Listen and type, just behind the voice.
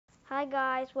Hi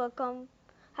guys, welcome.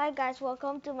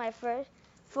 Welcome to my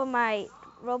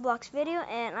Roblox video,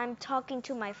 and I'm talking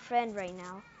to my friend right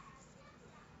now.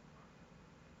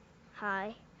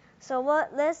 Hi. So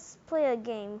let's play a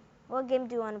game. What game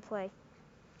do you want to play?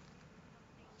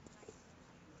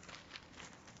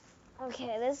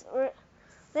 Okay,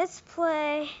 let's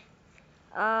play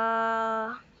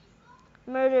uh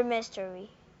murder mystery.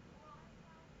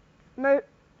 Mur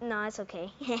No, it's okay.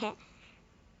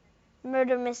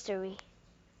 Murder mystery.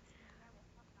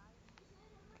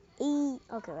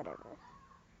 Okay, whatever.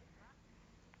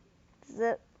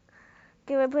 The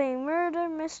Okay, we're playing murder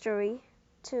mystery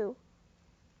 2.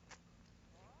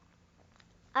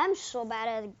 I'm so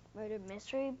bad at murder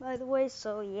mystery, by the way,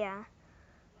 so yeah.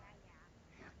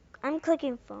 I'm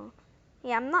clicking phone.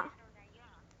 Yeah, I'm not.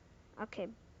 Okay,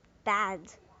 bad.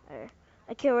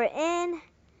 Okay, we're in.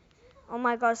 Oh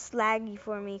my god, it's laggy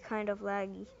for me, kind of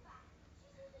laggy.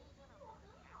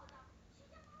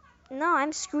 No,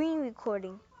 I'm screen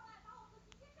recording.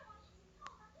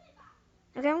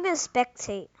 Okay, I'm gonna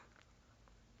spectate.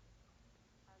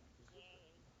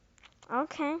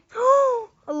 Okay.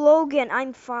 Logan,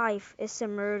 I'm 5. It's a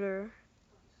murder,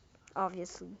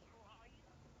 obviously.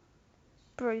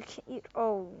 Bro, you can't.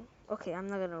 Okay, I'm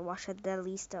not gonna watch that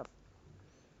deadly stuff.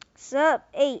 Sup?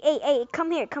 Hey,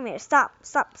 come here. Stop.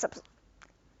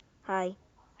 Hi.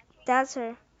 That's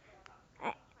her.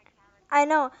 I, I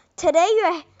know. Today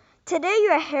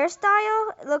your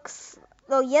hairstyle looks.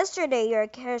 Well, yesterday your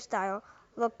hairstyle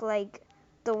looked like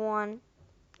the one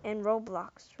in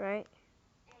Roblox, right?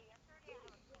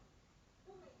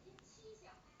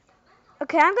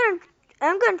 Okay, I'm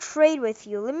gonna trade with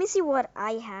you. Let me see what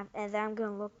I have, and then I'm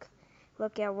gonna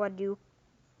look at what you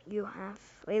have.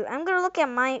 Wait, I'm gonna look at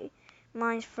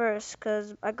mine first,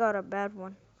 cause I got a bad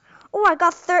one. Oh, I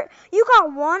got third. You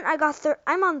got one. I got third.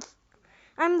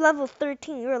 I'm level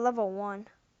 13. You're level 1.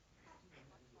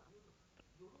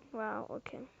 Wow.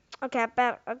 Okay. Okay.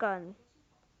 I got.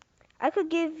 I could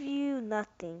give you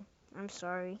nothing. I'm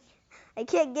sorry. I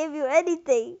can't give you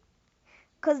anything.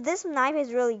 Cause this knife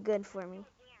is really good for me.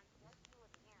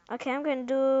 Okay, I'm gonna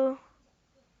do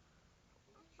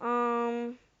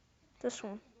this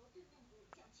one.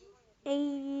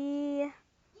 Hey,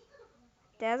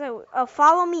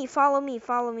 follow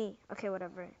me. Okay,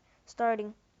 whatever.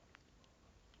 Starting.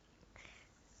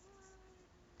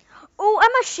 Oh,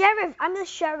 I'm a sheriff. I'm the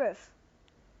sheriff.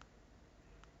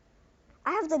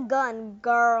 I have the gun,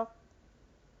 girl.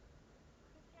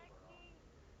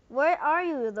 Where are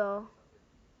you though?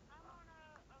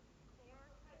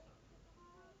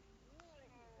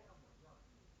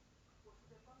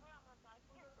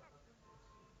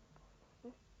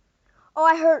 Oh,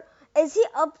 I heard. Is he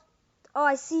up? Oh,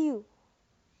 I see you.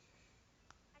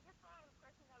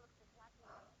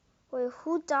 Wait,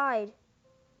 who died?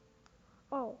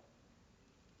 Oh.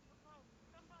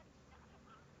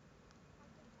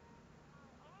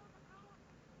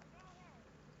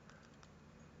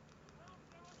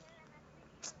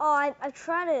 Oh, I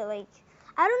tried it, like,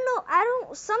 I don't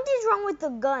know, something's wrong with the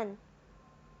gun.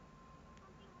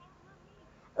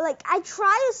 Like, I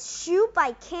try to shoot, but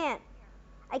I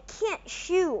can't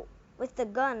shoot with the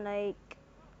gun, like.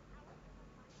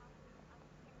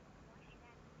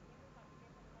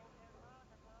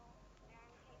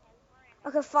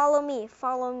 Okay, follow me.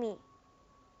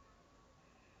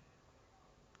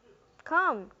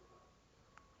 Come.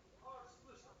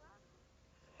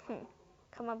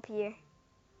 Come up here.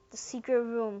 The secret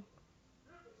room.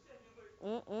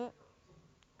 You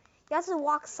have to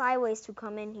walk sideways to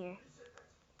come in here,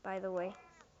 by the way.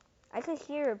 I could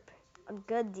hear a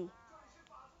goodie.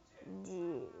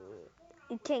 You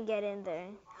can't get in there.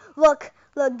 Look,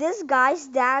 this guy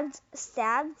stabbed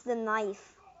the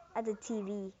knife at the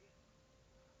TV.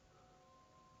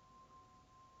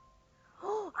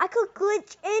 Oh, I could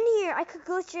glitch in here.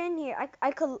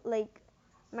 I could, like,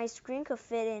 my screen could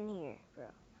fit in here, bro.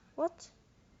 What?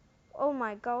 Oh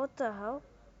my god, what the hell?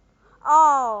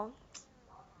 Oh,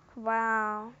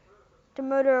 wow. The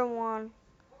murderer won.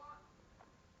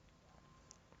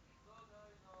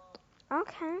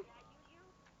 Okay.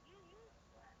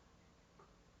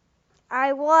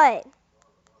 I what?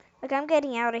 Like, I'm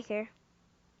getting out of here.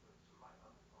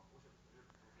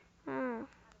 Hmm.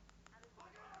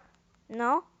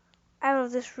 No, out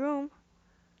of this room.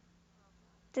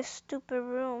 This stupid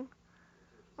room.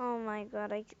 Oh my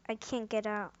god, I can't get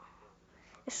out.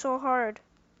 It's so hard.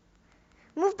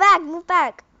 Move back.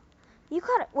 You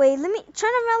gotta, wait, let me, turn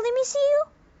around, let me see you.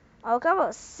 Okay, I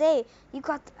was say,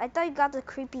 I thought you got the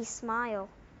creepy smile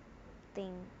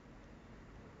thing.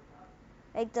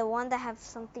 Like the one that have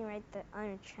something right there on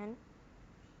your chin.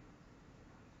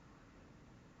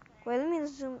 Wait, let me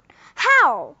zoom.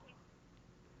 How?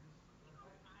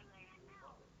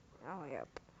 Oh, yep.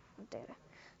 Data.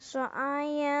 So I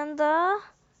am the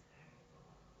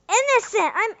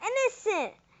innocent. I'm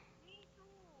innocent.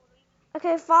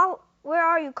 Okay, follow. Where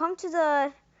are you? Come to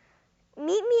the.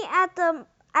 Meet me at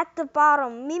the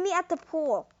bottom. Meet me at the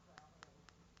pool.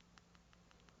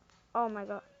 Oh my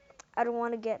god. I don't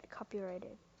want to get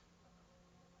copyrighted.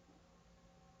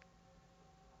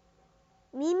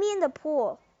 Meet me in the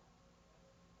pool.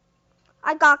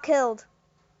 I got killed.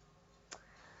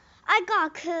 I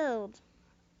got killed.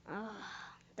 Ugh,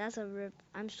 that's a rip.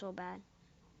 I'm so bad.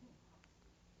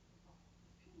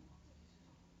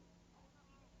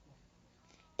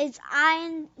 It's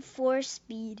iron force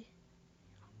speed.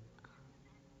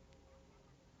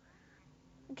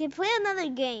 Okay, play another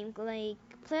game. Play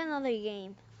another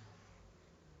game.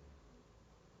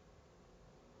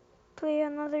 Play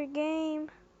another game.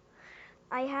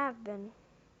 I have been.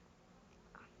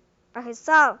 Okay,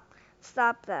 stop.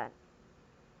 Stop that.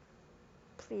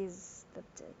 Please,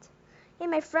 that's it. Hey,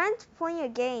 my friend's playing a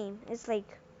game. It's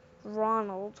like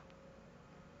Ronald.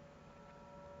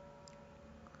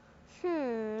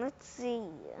 Let's see.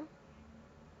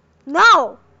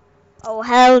 No! Oh,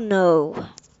 hell no.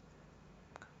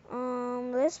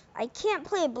 I can't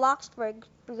play Bloxburg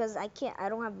because I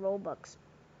don't have Robux.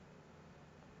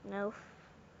 No.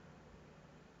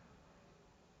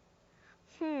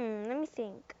 Let me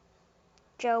think.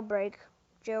 Jailbreak.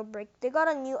 Jailbreak. They got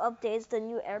a new update. It's the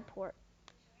new airport.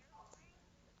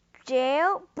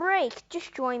 Jailbreak.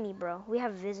 Just join me, bro. We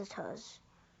have visitors.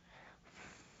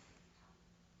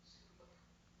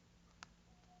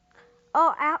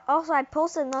 Oh, also I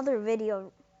posted another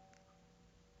video.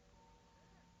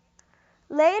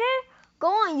 Later, go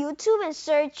on YouTube and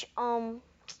search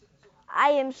I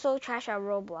am so trash at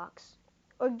Roblox.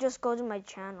 Or just go to my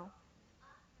channel.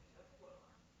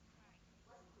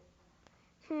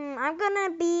 I'm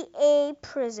gonna be a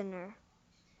prisoner.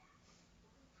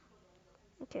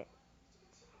 Okay.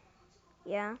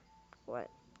 Yeah. What?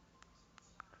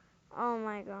 Oh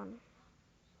my god.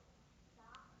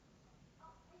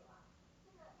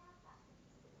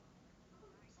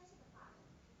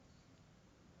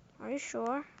 Are you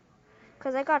sure?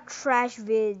 Cause I got trash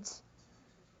vids.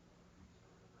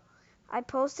 I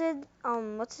posted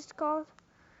what's it called?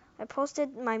 I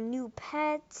posted my new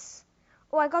pets.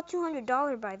 Oh, I got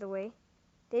 $200 by the way.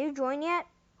 Did you join yet?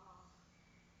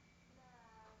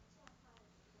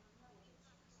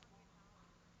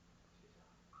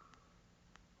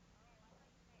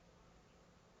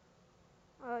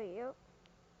 Oh, yep.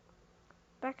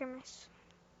 Back in my.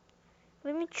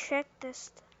 Let me check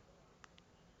this.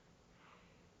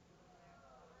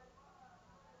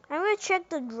 I'm gonna check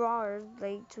the drawers,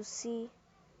 like, to see.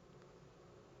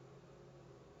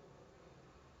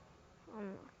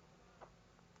 Um,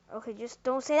 okay, just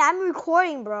don't say that. I'm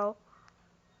recording, bro.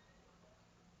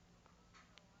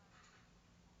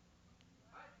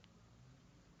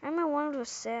 I'm at one of the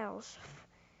cells.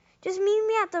 Just meet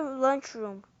me at the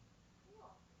lunchroom.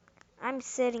 I'm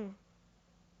sitting.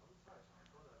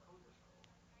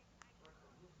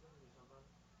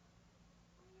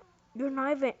 You're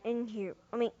not even in here.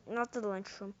 I mean, not the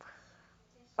lunchroom.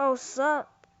 Oh,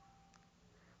 sup?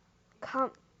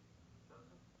 Come.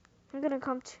 I'm gonna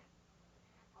come to.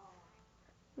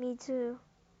 Me too,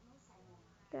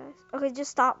 guys. Okay,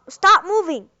 just stop. Stop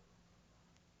moving.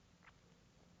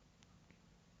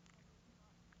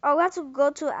 Oh, we have to go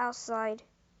to outside.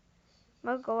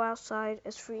 We'll go outside.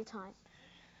 It's free time.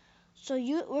 So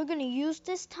we're gonna use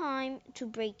this time to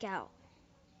break out.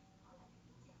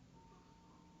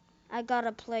 I got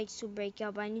a place to break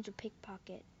out, but I need to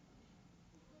pickpocket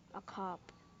a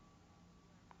cop.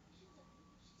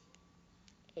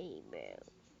 Hey, bro.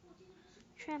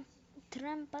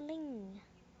 Trampoline.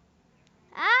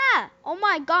 Ah! Oh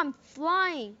my god, I'm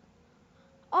flying.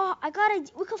 Oh,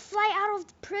 we could fly out of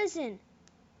the prison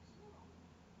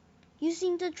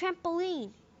using the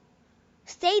trampoline.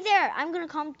 Stay there. I'm gonna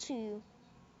come to you.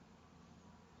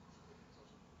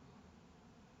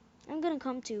 I'm gonna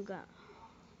come to you, guys.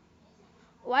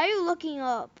 Why are you looking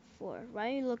up for? Why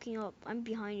are you looking up? I'm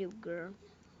behind you, girl.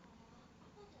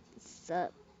 What's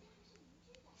up?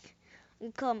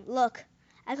 Come, look.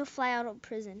 I could fly out of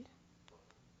prison.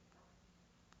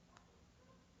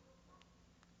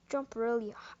 Jump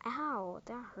really. Ow,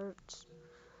 that hurts.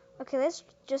 Okay, let's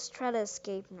just try to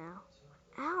escape now.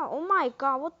 Ow, oh my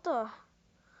god, what the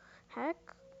heck?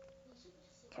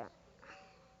 Okay.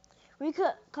 We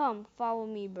could come, follow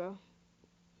me, bro.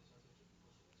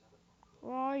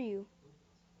 Where are you?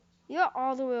 You're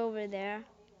all the way over there.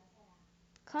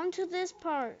 Come to this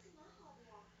part.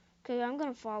 Okay, I'm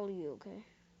gonna follow you, okay?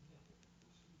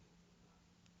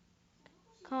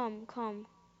 Come, come,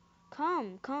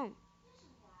 come, come.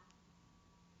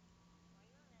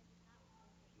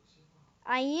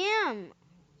 I am.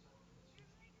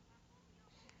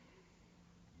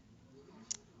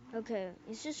 Okay,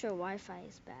 it's just your Wi-Fi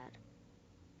is bad.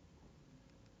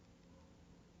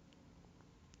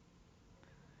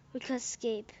 We could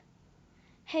escape.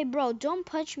 Hey, bro, don't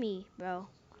punch me, bro.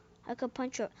 I could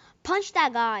punch your... Punch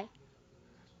that guy.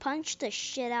 Punch the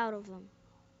shit out of him.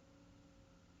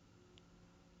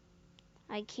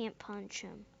 I can't punch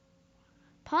him.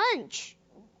 Punch!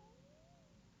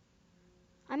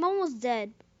 I'm almost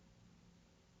dead.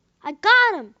 I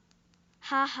got him!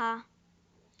 Haha.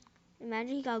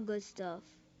 Imagine he got good stuff.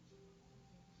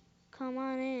 Come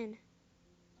on in.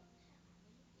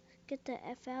 Get the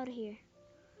F out of here.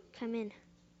 Come in.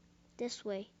 This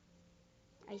way.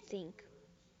 I think.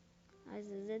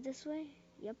 Is it this way?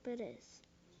 Yep, it is.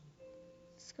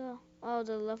 Let's go. Oh,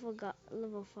 the level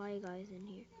 5 guy's in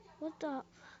here. What the?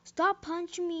 Stop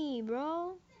punching me,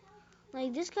 bro.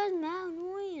 Like, this guy's mad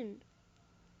annoying.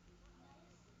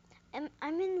 I'm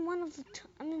in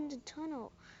I'm in the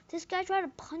tunnel. This guy tried to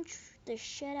punch the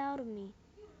shit out of me.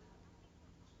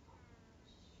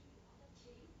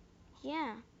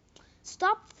 Yeah.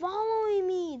 Stop following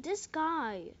me. This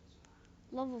guy.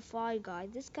 Level 5 guy.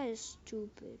 This guy is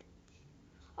stupid.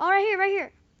 Oh, right here, right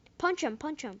here. Punch him,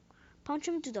 punch him. Punch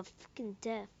him to the fucking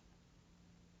death.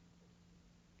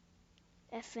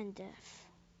 F and death.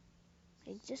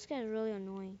 Like, this guy's really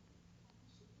annoying.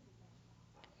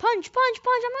 Punch, punch,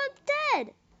 punch. I'm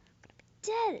dead.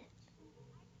 Dead.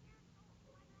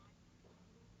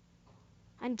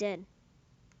 I'm dead.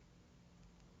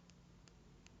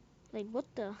 Like, what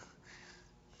the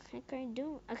heck are you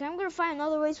doing? Okay, I'm gonna find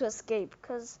another way to escape,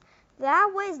 because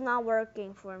that way is not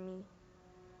working for me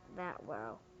that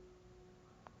well.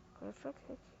 If I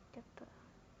could get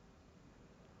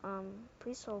the,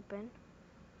 please open.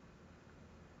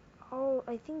 Oh,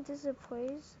 I think this is a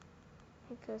place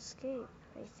I could escape,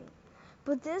 I think.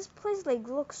 But this place, like,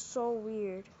 looks so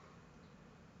weird.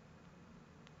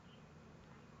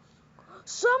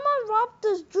 Someone robbed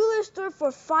this jewelry store for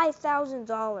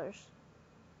 $5,000.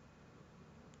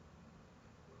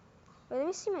 Wait, let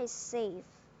me see my safe.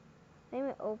 Let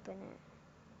me open it.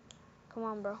 Come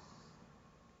on, bro.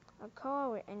 A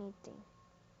color or anything.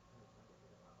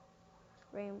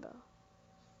 Rainbow.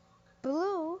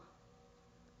 Blue?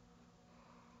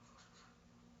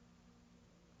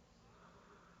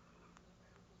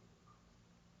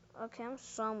 Okay, I'm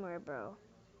somewhere, bro.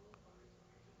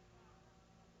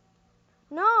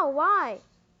 No, why?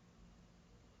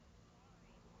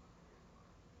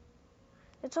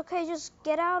 It's okay, just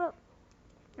get out of...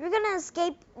 You're gonna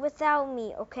escape without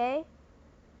me, okay?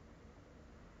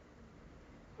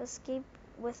 Escape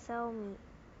without me,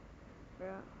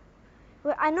 bro.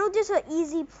 Wait, I know there's an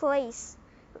easy place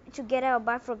to get out,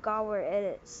 but I forgot where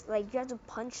it is. Like, you have to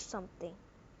punch something.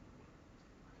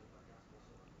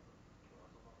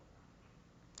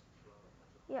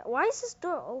 Yeah, why is this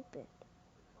door open?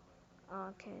 Oh,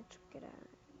 okay, let's get out.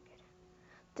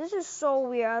 This is so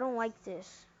weird. I don't like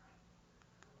this.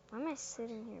 Why am I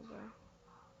sitting here, bro?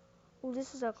 Oh,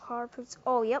 this is a car.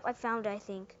 Oh, yep, I found it, I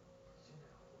think.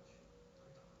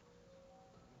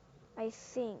 I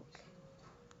think.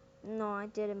 No, I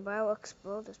didn't, but I'll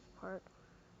explode this part.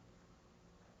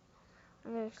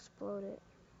 I'm gonna explode it.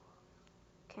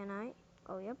 Can I?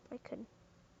 Oh, yep, I could.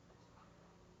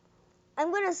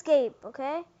 I'm gonna escape,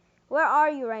 okay? Where are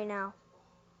you right now?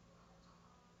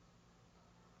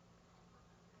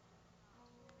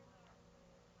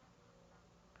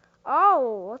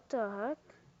 Oh, what the heck?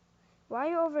 Why are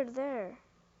you over there?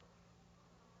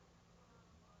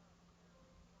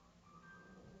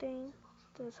 Thing.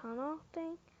 The tunnel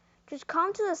thing. Just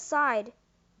come to the side.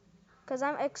 Because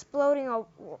I'm exploding a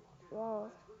wall.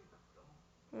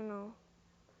 You know.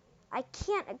 I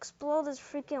can't explode this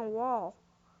freaking wall.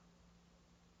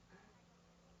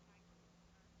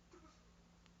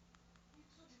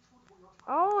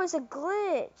 Oh, it's a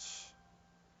glitch.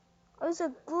 Oh, it's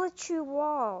a glitchy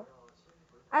wall.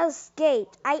 I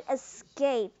escaped. I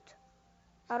escaped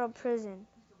out of prison.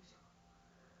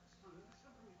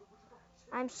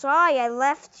 I'm sorry I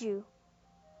left you.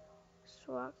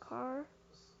 SWAT car.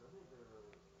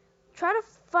 Try to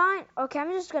find... Okay,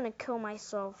 I'm just gonna kill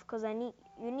myself because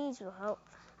you need to help.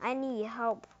 I need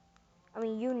help. I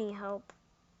mean, you need help.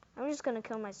 I'm just gonna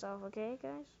kill myself, okay,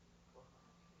 guys?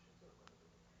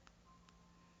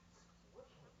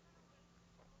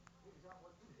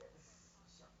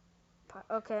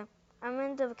 Okay, I'm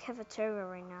in the cafeteria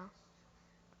right now.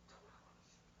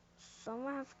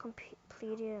 Someone have completed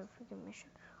a freaking mission.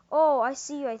 Oh, I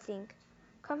see you, I think.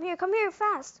 Come here,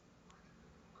 fast.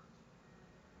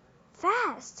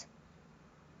 Fast.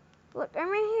 Look, I'm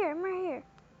right here. I'm right here.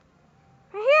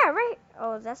 Right here. Right.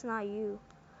 Oh, that's not you.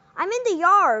 I'm in the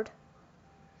yard.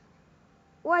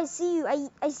 Oh, I see you.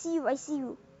 I see you. I see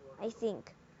you. I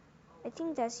think. I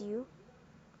think that's you.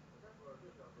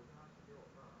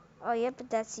 Oh, yep,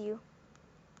 that's you.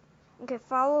 Okay,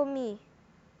 follow me.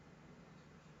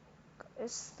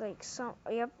 It's like some.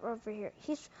 Yep, over here.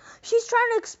 She's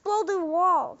trying to explode the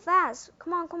wall. Fast.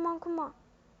 Come on, come on, come on.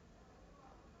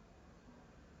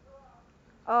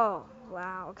 Oh,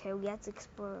 wow. Okay, we have to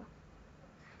explore.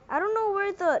 I don't know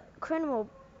where the criminal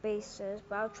base is,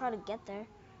 but I'll try to get there.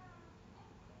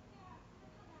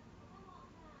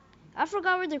 I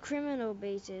forgot where the criminal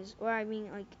base is. Or I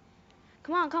mean, like,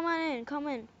 come on in, come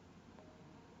in.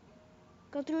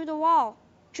 Go through the wall.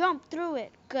 Jump through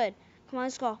it. Good. Come on,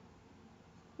 let's go.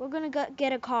 We're gonna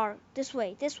get a car. This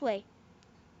way, this way.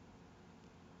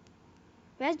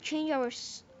 We have to change our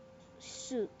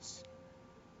suits.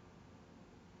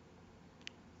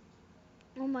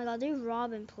 Oh my god, they're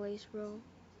robbing place, bro.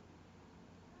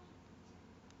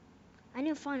 I need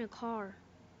to find a car.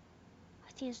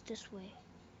 I think it's this way.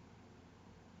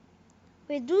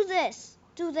 Wait, do this.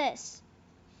 Do this.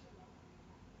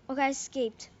 Okay, I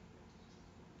escaped.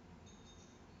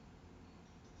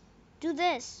 Do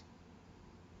this.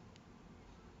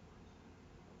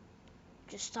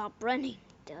 Just stop running.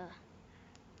 Duh.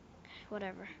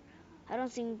 Whatever. I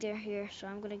don't think they're here, so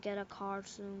I'm gonna get a car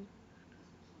soon.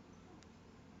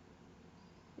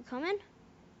 You coming?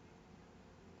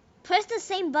 Press the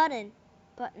same button.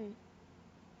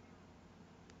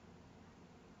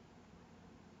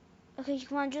 Okay,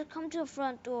 come on, just come to the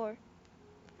front door.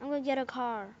 I'm gonna get a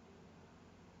car.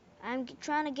 I'm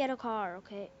trying to get a car,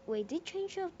 okay? Wait, did they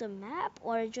change up the map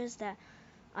or just that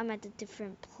I'm at a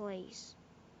different place?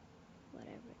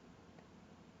 Whatever.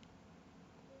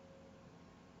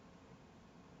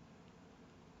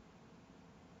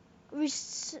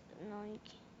 No, you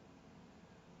can't.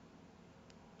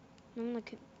 I'm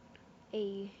like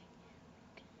a.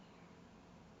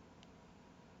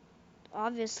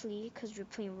 Obviously, because we're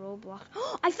playing Roblox.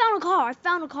 I found a car! I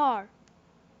found a car!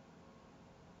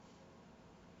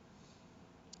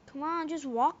 Come on, just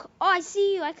walk. Oh, I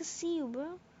see you. I can see you,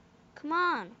 bro. Come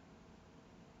on.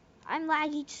 I'm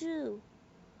laggy too.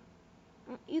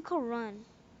 You can run.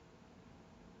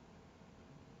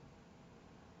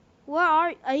 Where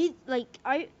are you? Like,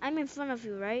 I'm in front of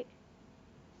you, right?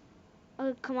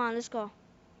 Oh, come on, let's go.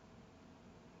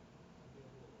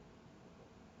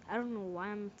 I don't know why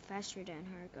I'm faster than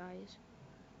her, guys.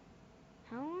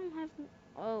 How long have?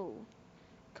 Oh,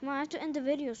 come on, I have to end the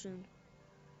video soon.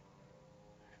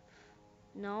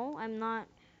 No, I'm not.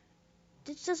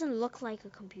 This doesn't look like a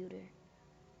computer.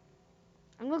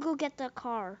 I'm gonna go get the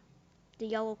car, the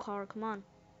yellow car. Come on.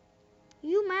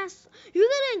 You're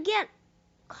gonna get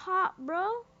caught,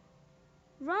 bro.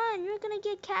 Run, you're gonna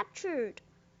get captured.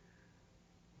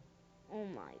 Oh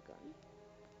my god.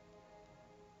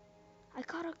 I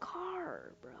got a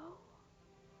car, bro.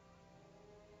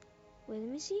 Wait, let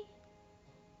me see.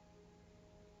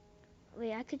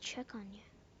 Wait, I could check on you.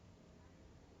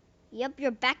 Yep,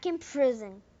 you're back in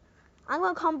prison. I'm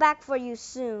gonna come back for you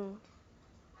soon.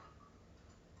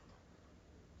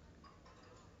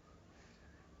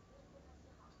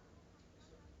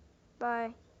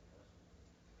 Bye.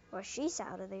 Well, she's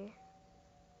out of there.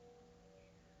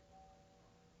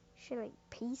 She like,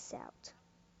 peace out.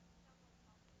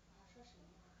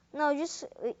 No, just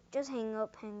hang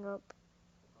up, hang up.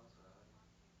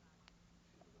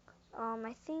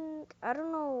 I think, I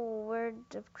don't know where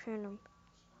the criminal.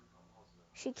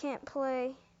 She can't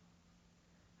play.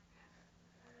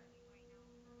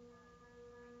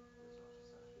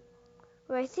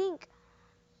 But I think,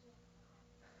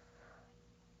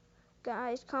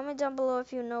 guys, comment down below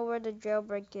if you know where the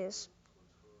jailbreak is.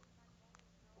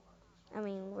 I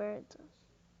mean, where the...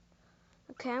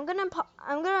 Okay, I'm gonna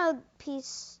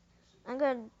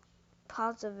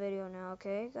pause the video now,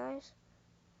 okay, guys?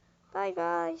 Bye,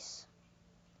 guys.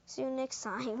 See you next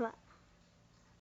time.